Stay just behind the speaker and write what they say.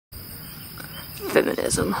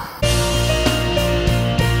Feminism.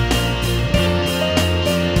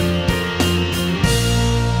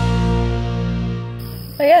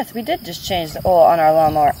 Oh yes, we did just change the oil on our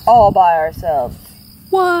lawnmower all by ourselves.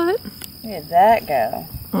 What? Look at that go.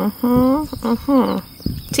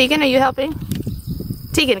 Tegan, are you helping?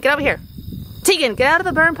 Tegan, get over here. Tegan, get out of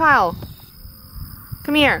the burn pile.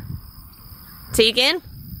 Come here. Tegan?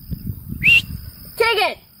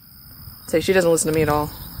 Tegan! So she doesn't listen to me at all.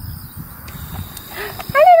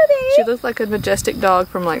 Hi, little baby. She looks like a majestic dog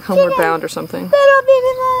from like Homeward Bound or something. Little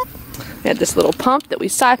baby love. We had this little pump that we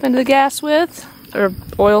siphoned the gas with, or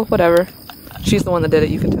oil, whatever. She's the one that did it,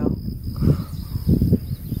 you can tell.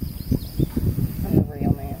 I'm a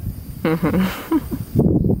real man.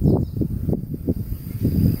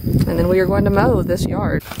 And then we are going to mow this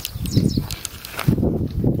yard.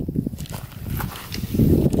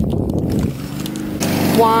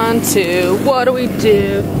 1, 2, what do we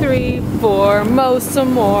do? 3, 4, mow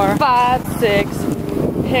some more. 5, 6,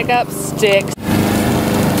 pick up sticks.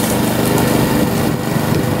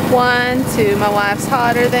 1, 2, my wife's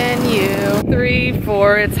hotter than you. 3,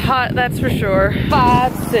 4, it's hot, that's for sure.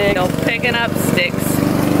 5, 6, picking up sticks.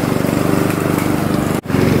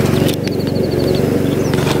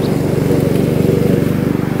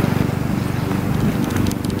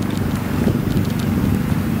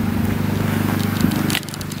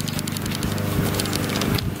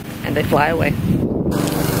 And they fly away.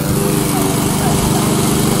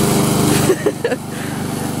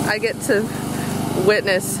 I get to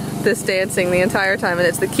witness this dancing the entire time, and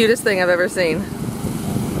it's the cutest thing I've ever seen.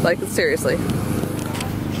 Like, seriously.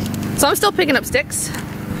 So I'm still picking up sticks.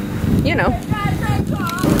 You know.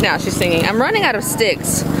 Now she's singing. I'm running out of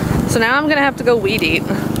sticks, so now I'm gonna have to go weed eat,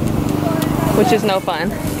 which is no fun.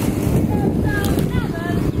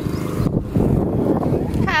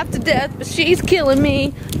 Half to death, but she's killing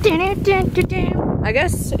me. I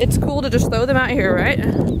guess it's cool to just throw them out here, right?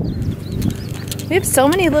 We have so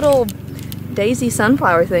many little daisy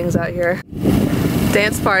sunflower things out here.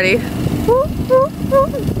 Dance party.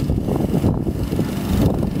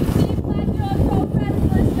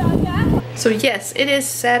 So yes, it is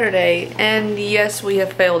Saturday, and yes, we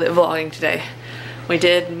have failed at vlogging today. We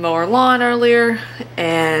did mow our lawn earlier,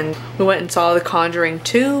 and we went and saw The Conjuring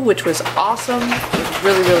 2, which was awesome. It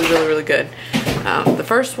was really good. The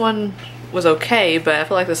first one was okay, but I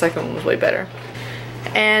feel like the second one was way better.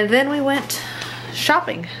 And then we went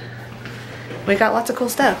shopping. We got lots of cool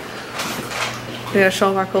stuff. We're gonna show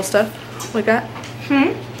them our cool stuff we got?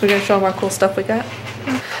 We're gonna show them our cool stuff we got?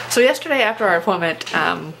 So yesterday after our appointment,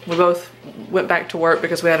 we both went back to work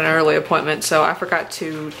because we had an early appointment, so I forgot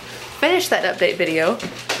to finish that update video.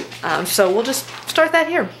 So we'll just start that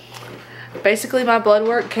here. Basically, my blood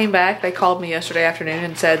work came back. They called me yesterday afternoon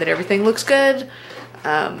and said that everything looks good.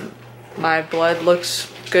 My blood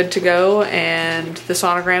looks good to go, and the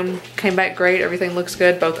sonogram came back great. Everything looks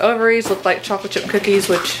good. Both ovaries look like chocolate chip cookies,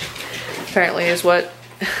 which apparently is what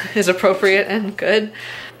is appropriate and good.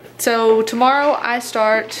 So tomorrow I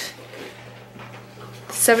start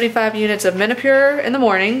 75 units of Menopur in the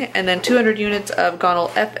morning, and then 200 units of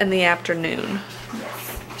gonal-f in the afternoon.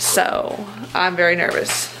 So I'm very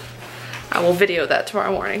nervous. I will video that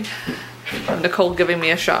tomorrow morning. Nicole giving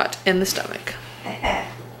me a shot in the stomach.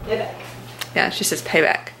 Payback. Yeah, she says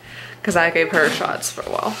payback, because I gave her shots for a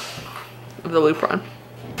while of the Lupron.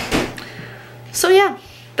 So yeah,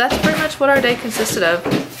 that's pretty much what our day consisted of.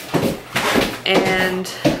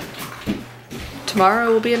 And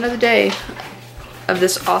tomorrow will be another day of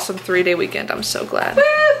this awesome 3-day weekend. I'm so glad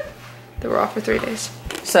that we're off for 3 days.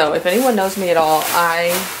 So if anyone knows me at all,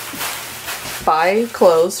 I buy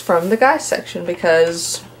clothes from the guys section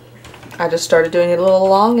because I just started doing it a little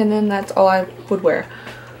long, and then that's all I would wear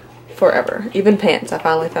forever. Even pants. I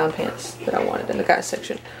finally found pants that I wanted in the guys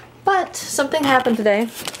section. But something happened today.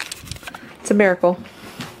 It's a miracle.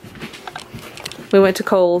 We went to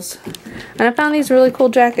Kohl's and I found these really cool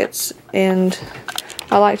jackets, and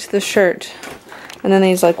I liked the shirt, and then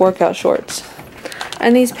these like workout shorts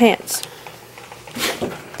and these pants,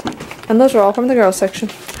 and those are all from the girls section.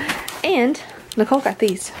 And Nicole got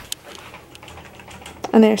these,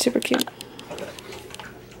 and they're super cute.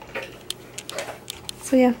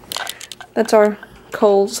 So yeah, that's our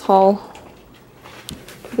Kohl's haul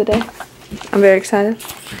for the day. I'm very excited.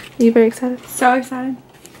 Are you very excited? So excited.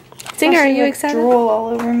 Singer, are you excited? Drool all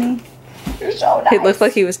over me. You're so nice. It looked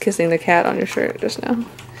like he was kissing the cat on your shirt just now.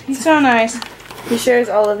 He's so nice. He shares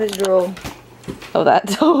all of his drool. Oh,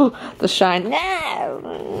 that. Oh, the shine.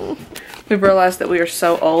 No! We realized that we are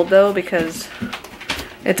so old though, because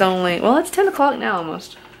it's only, well, it's 10 o'clock now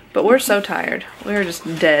almost. But we're so tired. We're just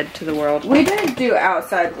dead to the world. We didn't do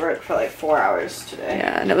outside work for like 4 hours today.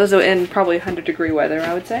 Yeah, and it was in probably 100-degree weather,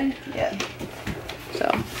 I would say. Yeah.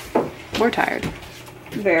 So, we're tired.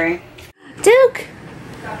 Very. Duke!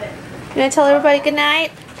 You gonna tell everybody good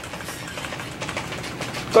night?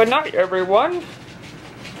 Good night, everyone.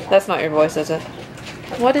 That's not your voice, is it?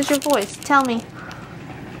 What is your voice? Tell me.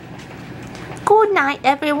 Good night,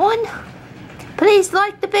 everyone. Please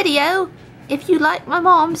like the video if you like my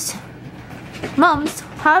mums,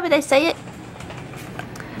 however they say it.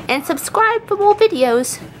 And subscribe for more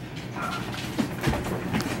videos.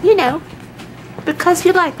 You know, because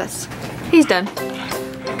you like us. He's done.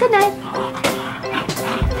 Good night.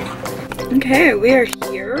 Okay, we are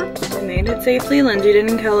here. We made it safely. Lyndsey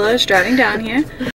didn't kill us driving down here.